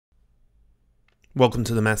Welcome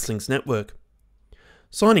to the MathsLinks network.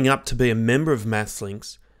 Signing up to be a member of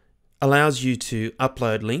MathsLinks allows you to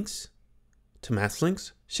upload links to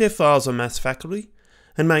MathsLinks, share files on Maths faculty,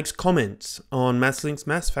 and makes comments on MathsLinks,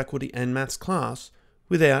 Maths faculty and Maths class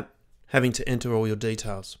without having to enter all your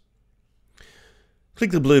details.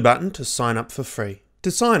 Click the blue button to sign up for free.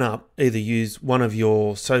 To sign up, either use one of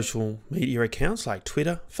your social media accounts like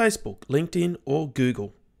Twitter, Facebook, LinkedIn or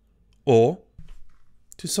Google. Or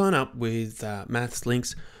to sign up with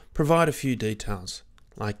MathsLinks, provide a few details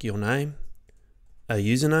like your name, a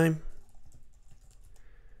username,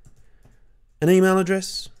 an email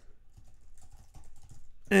address,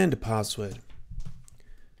 and a password.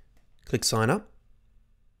 Click sign up.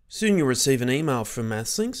 Soon you'll receive an email from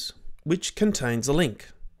MathsLinks which contains a link.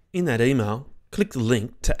 In that email, click the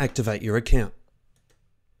link to activate your account.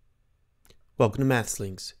 Welcome to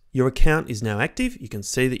MathsLinks. Your account is now active. You can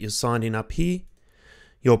see that you're signed in up here.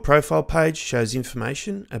 Your profile page shows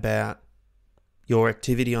information about your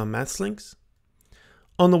activity on MathsLinks.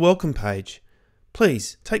 On the welcome page,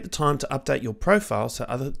 please take the time to update your profile so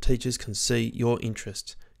other teachers can see your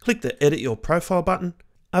interest. Click the Edit Your Profile button,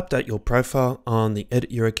 update your profile on the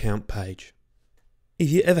Edit Your Account page.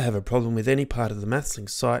 If you ever have a problem with any part of the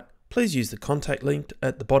MathsLinks site, please use the contact link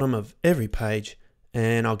at the bottom of every page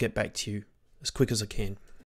and I'll get back to you as quick as I can.